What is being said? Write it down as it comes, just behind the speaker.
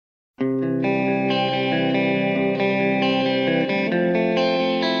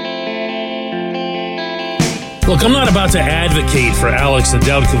Look, I'm not about to advocate for Alex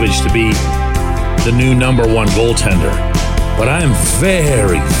Nedeljkovic to be the new number one goaltender, but I am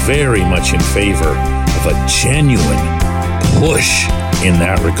very, very much in favor of a genuine push in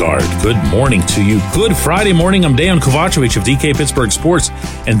that regard. Good morning to you. Good Friday morning. I'm Dejan Kovacevic of DK Pittsburgh Sports,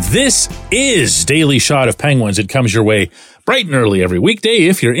 and this is Daily Shot of Penguins. It comes your way bright and early every weekday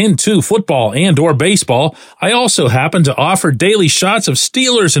if you're into football and or baseball. I also happen to offer daily shots of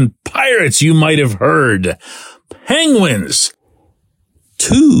Steelers and Pirates. You might have heard. Penguins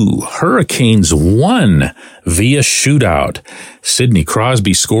 2, Hurricanes 1 via shootout. Sidney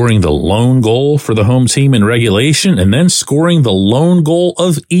Crosby scoring the lone goal for the home team in regulation and then scoring the lone goal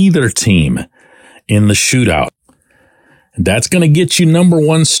of either team in the shootout. That's going to get you number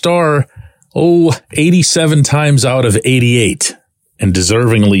one star, 87 times out of 88, and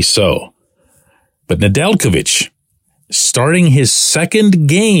deservingly so. But Nedeljkovic, starting his second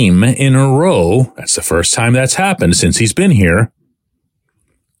game in a row, that's the first time that's happened since he's been here,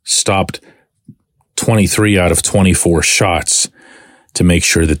 stopped 23 out of 24 shots to make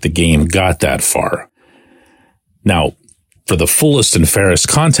sure that the game got that far. Now, for the fullest and fairest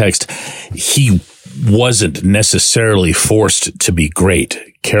context, he wasn't necessarily forced to be great.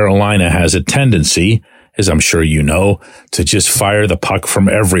 Carolina has a tendency, as I'm sure you know, to just fire the puck from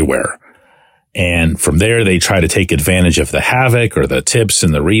everywhere. And from there, they try to take advantage of the havoc or the tips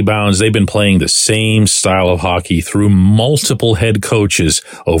and the rebounds. They've been playing the same style of hockey through multiple head coaches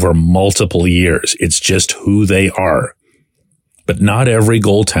over multiple years. It's just who they are. But not every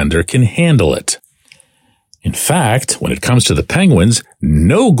goaltender can handle it. In fact, when it comes to the Penguins,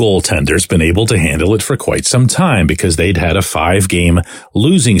 no goaltender's been able to handle it for quite some time because they'd had a 5-game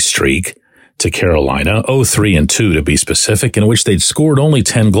losing streak to Carolina, 0-3-2 to be specific, in which they'd scored only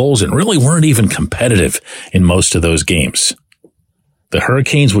 10 goals and really weren't even competitive in most of those games. The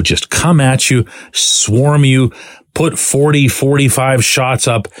Hurricanes would just come at you, swarm you, put 40, 45 shots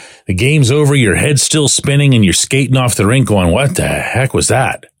up. The game's over, your head's still spinning, and you're skating off the rink going, what the heck was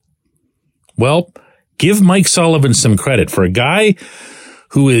that? Well, give Mike Sullivan some credit for a guy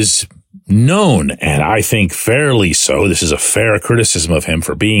who is known, and I think fairly so, this is a fair criticism of him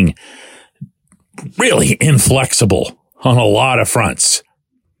for being really inflexible on a lot of fronts.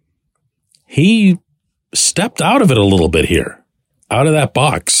 He stepped out of it a little bit here, out of that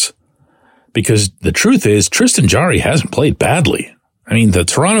box, because the truth is Tristan Jarry hasn't played badly. I mean, the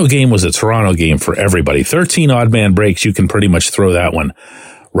Toronto game was a Toronto game for everybody. 13 odd man breaks, you can pretty much throw that one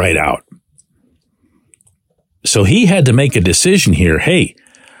right out. So he had to make a decision here. Hey,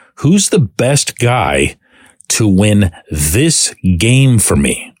 who's the best guy to win this game for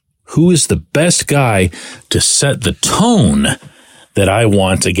me? Who is the best guy to set the tone that I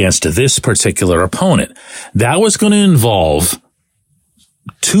want against this particular opponent? That was going to involve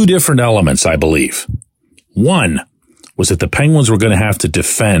two different elements, I believe. One was that the Penguins were going to have to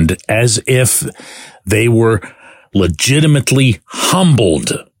defend as if they were legitimately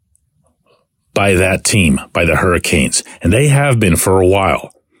humbled by that team, by the Hurricanes. And they have been for a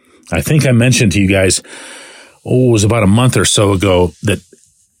while. I think I mentioned to you guys, it was about a month or so ago, that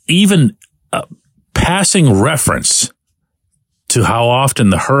even passing reference to how often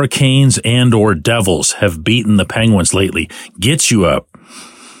the Hurricanes and or Devils have beaten the Penguins lately gets you a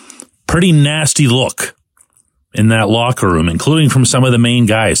pretty nasty look in that locker room, including from some of the main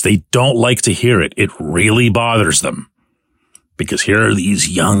guys. They don't like to hear it. It really bothers them because here are these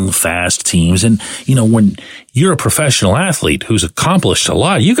young, fast teams. And, you know, when you're a professional athlete who's accomplished a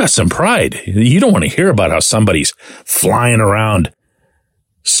lot, you got some pride. You don't want to hear about how somebody's flying around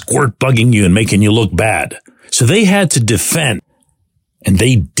squirt bugging you and making you look bad. So they had to defend, and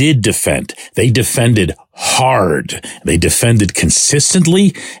they did defend. They defended hard. They defended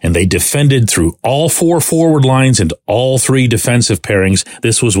consistently, and they defended through all 4 forward lines and all 3 defensive pairings.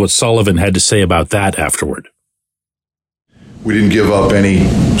 This was what Sullivan had to say about that afterward. We didn't give up any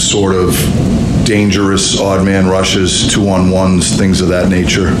sort of dangerous odd man rushes, 2-on-1s, things of that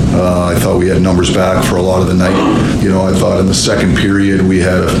nature. I thought we had numbers back for a lot of the night. You know, I thought in the second period we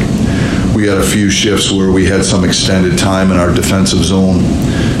had a few shifts where we had some extended time in our defensive zone.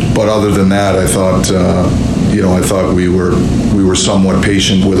 But other than that, I thought we were somewhat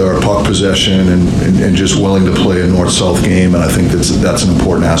patient with our puck possession and just willing to play a north-south game. And I think that's an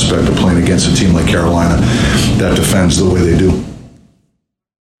important aspect of playing against a team like Carolina that defends the way they do.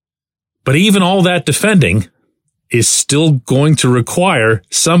 But even all that defending is still going to require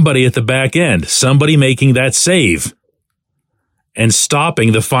somebody at the back end, somebody making that save and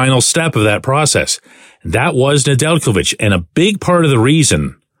stopping the final step of that process. That was Nedeljkovic. And a big part of the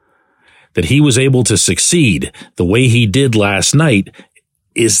reason that he was able to succeed the way he did last night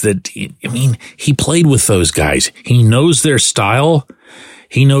is that, I mean, he played with those guys. He knows their style.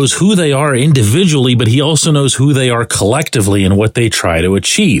 He knows who they are individually, but he also knows who they are collectively and what they try to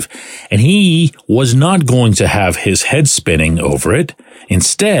achieve. And he was not going to have his head spinning over it.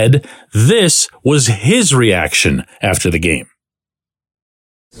 Instead, this was his reaction after the game.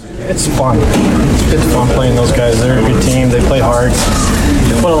 It's fun. It's fun playing those guys. They're a good team. They play hard.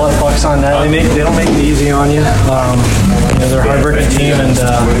 They put a lot of bucks on that. They don't make it easy on you. They're a hard-working team, and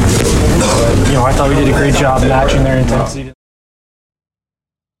I thought we did a great job matching their intensity.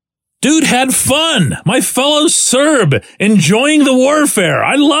 Dude had fun. My fellow Serb enjoying the warfare.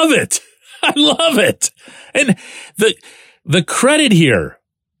 I love it. I love it. And the credit here,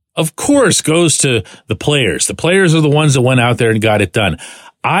 of course, goes to the players. The players are the ones that went out there and got it done.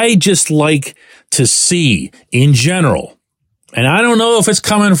 I just like to see in general, and I don't know if it's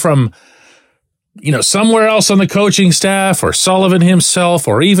coming from, somewhere else on the coaching staff or Sullivan himself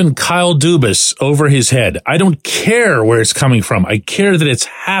or even Kyle Dubas over his head. I don't care where it's coming from. I care that it's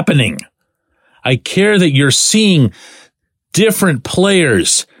happening. I care that you're seeing different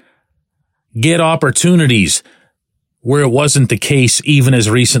players get opportunities where it wasn't the case even as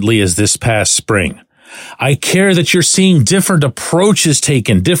recently as this past spring. I care that you're seeing different approaches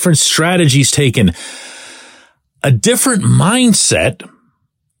taken, different strategies taken, a different mindset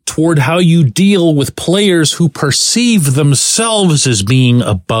toward how you deal with players who perceive themselves as being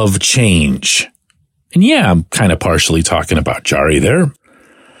above change. And yeah, I'm kind of partially talking about Jarry there.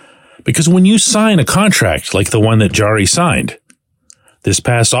 Because when you sign a contract like the one that Jarry signed this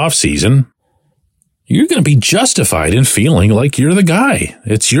past offseason, you're going to be justified in feeling like you're the guy.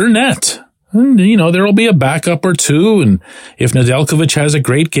 It's your net. And, there will be a backup or two. And if Nedeljkovic has a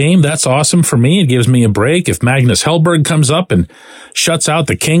great game, that's awesome for me. It gives me a break. If Magnus Hellberg comes up and shuts out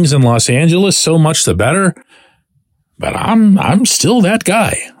the Kings in Los Angeles, so much the better. But I'm still that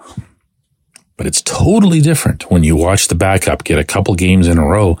guy. But it's totally different when you watch the backup get a couple games in a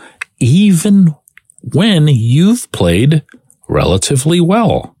row, even when you've played relatively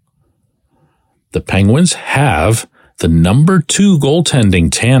well. The Penguins have the number 2 goaltending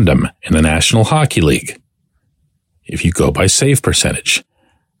tandem in the National Hockey League, if you go by save percentage.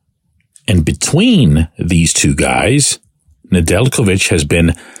 And between these two guys, Nedeljkovic has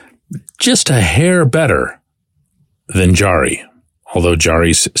been just a hair better than Jarry, although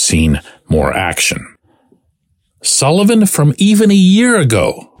Jarry's seen more action. Sullivan from even a year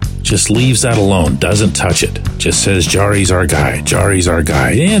ago just leaves that alone, doesn't touch it, just says Jarry's our guy, Jarry's our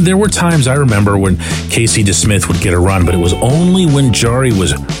guy. And there were times I remember when Casey DeSmith would get a run, but it was only when Jarry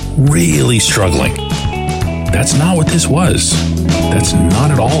was really struggling. That's not what this was. That's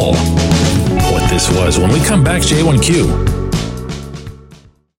not at all what this was. When we come back, J1Q.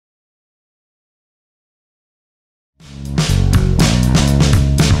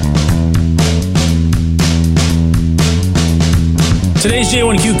 Today's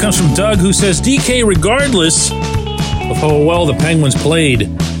J1Q comes from Doug, who says, DK, regardless of how well the Penguins played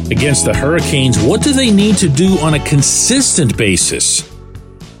against the Hurricanes, what do they need to do on a consistent basis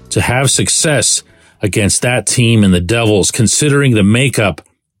to have success against that team and the Devils, considering the makeup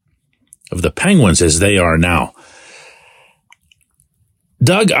of the Penguins as they are now?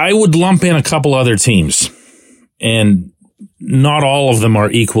 Doug, I would lump in a couple other teams, and not all of them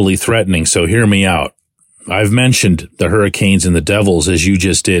are equally threatening, so hear me out. I've mentioned the Hurricanes and the Devils, as you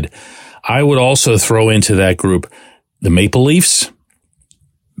just did. I would also throw into that group the Maple Leafs.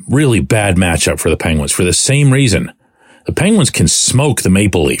 Really bad matchup for the Penguins for the same reason. The Penguins can smoke the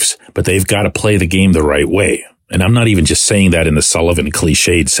Maple Leafs, but they've got to play the game the right way. And I'm not even just saying that in the Sullivan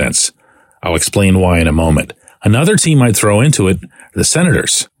cliched sense. I'll explain why in a moment. Another team I'd throw into it, the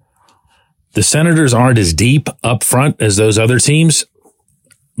Senators. The Senators aren't as deep up front as those other teams,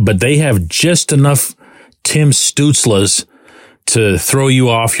 but they have just enough Tim Stützles to throw you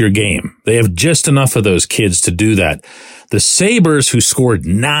off your game. They have just enough of those kids to do that. The Sabres, who scored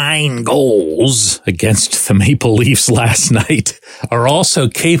 9 goals against the Maple Leafs last night, are also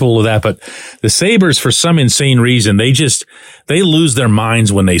capable of that. But the Sabres, for some insane reason, they lose their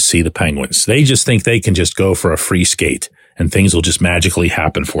minds when they see the Penguins. They just think they can just go for a free skate and things will just magically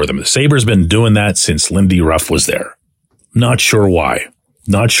happen for them. The Sabres been doing that since Lindy Ruff was there. Not sure why.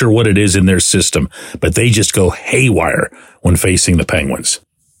 Not sure what it is in their system, but they just go haywire when facing the Penguins.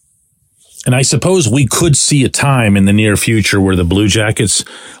 And I suppose we could see a time in the near future where the Blue Jackets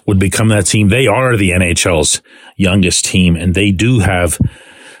would become that team. They are the NHL's youngest team, and they do have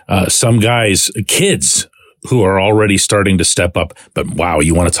some guys, kids, who are already starting to step up. But wow,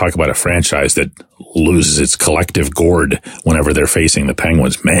 you want to talk about a franchise that loses its collective gourd whenever they're facing the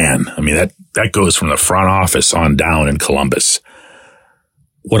Penguins. Man, I mean, that goes from the front office on down in Columbus.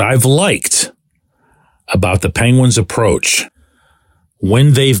 what I've liked about the Penguins' approach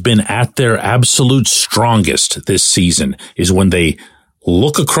when they've been at their absolute strongest this season is when they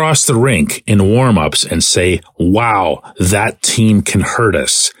look across the rink in warm-ups and say, wow, that team can hurt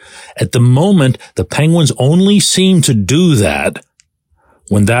us. At the moment, the Penguins only seem to do that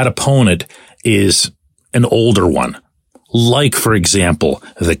when that opponent is an older one. Like, for example,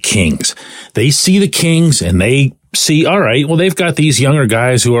 the Kings. They see the Kings and they see, all right, well, they've got these younger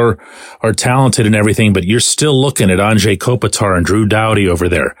guys who are talented and everything, but you're still looking at Anze Kopitar and Drew Doughty over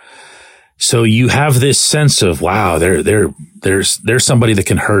there. So you have this sense of, wow, there's somebody that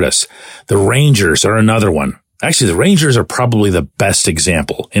can hurt us. The Rangers are another one. Actually, the Rangers are probably the best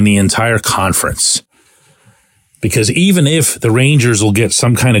example in the entire conference. Because even if the Rangers will get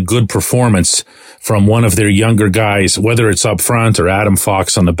some kind of good performance from one of their younger guys, whether it's up front or Adam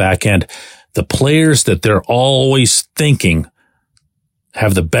Fox on the back end, the players that they're always thinking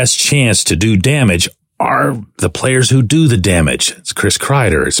have the best chance to do damage are the players who do the damage. It's Chris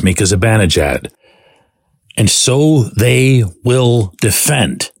Kreider, it's Mika Zibanejad. And so they will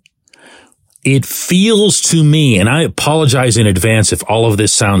defend. It feels to me, and I apologize in advance if all of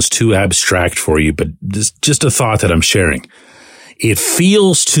this sounds too abstract for you, but just a thought that I'm sharing. It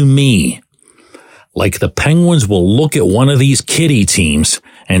feels to me like the Penguins will look at one of these kiddie teams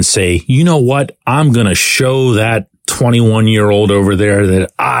and say, you know what? I'm going to show that 21-year-old over there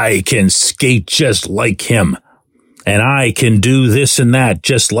that I can skate just like him. And I can do this and that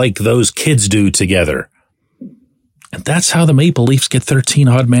just like those kids do together. And that's how the Maple Leafs get 13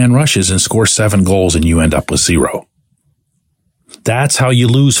 odd man rushes and score 7 goals and you end up with 0. That's how you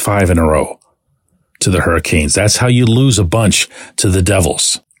lose 5 in a row to the Hurricanes. That's how you lose a bunch to the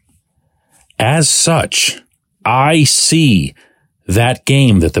Devils. As such, I see that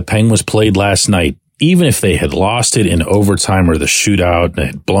game that the Penguins played last night, even if they had lost it in overtime or the shootout and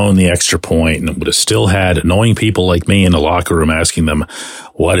had blown the extra point and would have still had annoying people like me in the locker room asking them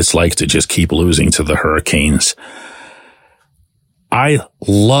what it's like to just keep losing to the Hurricanes. I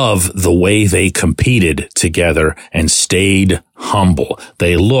love the way they competed together and stayed humble.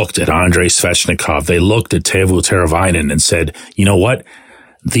 They looked at Andrei Svechnikov. They looked at Teuvo Teravainen and said, you know what?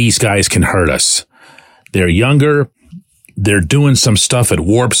 These guys can hurt us. They're younger. They're doing some stuff at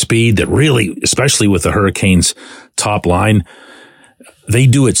warp speed that really, especially with the Hurricanes top line, they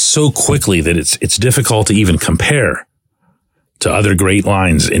do it so quickly that it's difficult to even compare to other great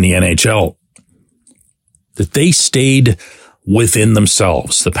lines in the NHL. That they stayed within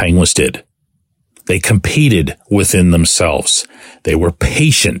themselves, the Penguins did. They competed within themselves. They were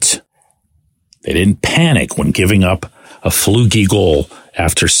patient. They didn't panic when giving up a fluky goal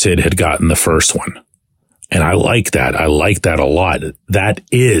after Sid had gotten the first one. And I like that. I like that a lot. That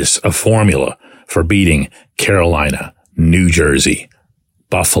is a formula for beating Carolina, New Jersey,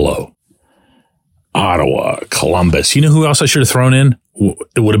 Buffalo, Ottawa, Columbus. You know who else I should have thrown in?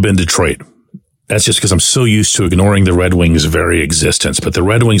 It would have been Detroit. That's just because I'm so used to ignoring the Red Wings' very existence. But the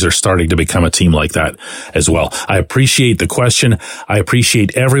Red Wings are starting to become a team like that as well. I appreciate the question. I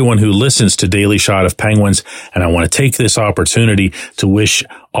appreciate everyone who listens to Daily Shot of Penguins. And I want to take this opportunity to wish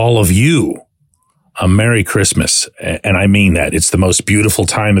all of you a Merry Christmas. And I mean that. It's the most beautiful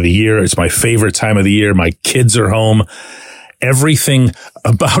time of the year. It's my favorite time of the year. My kids are home. Everything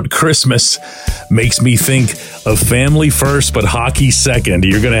about Christmas makes me think of family first, but hockey second.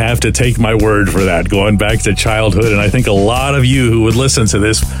 You're going to have to take my word for that, going back to childhood. And I think a lot of you who would listen to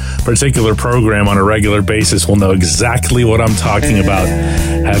this particular program on a regular basis will know exactly what I'm talking about,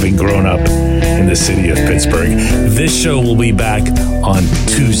 having grown up in the city of Pittsburgh. This show will be back on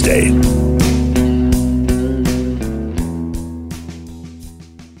Tuesday.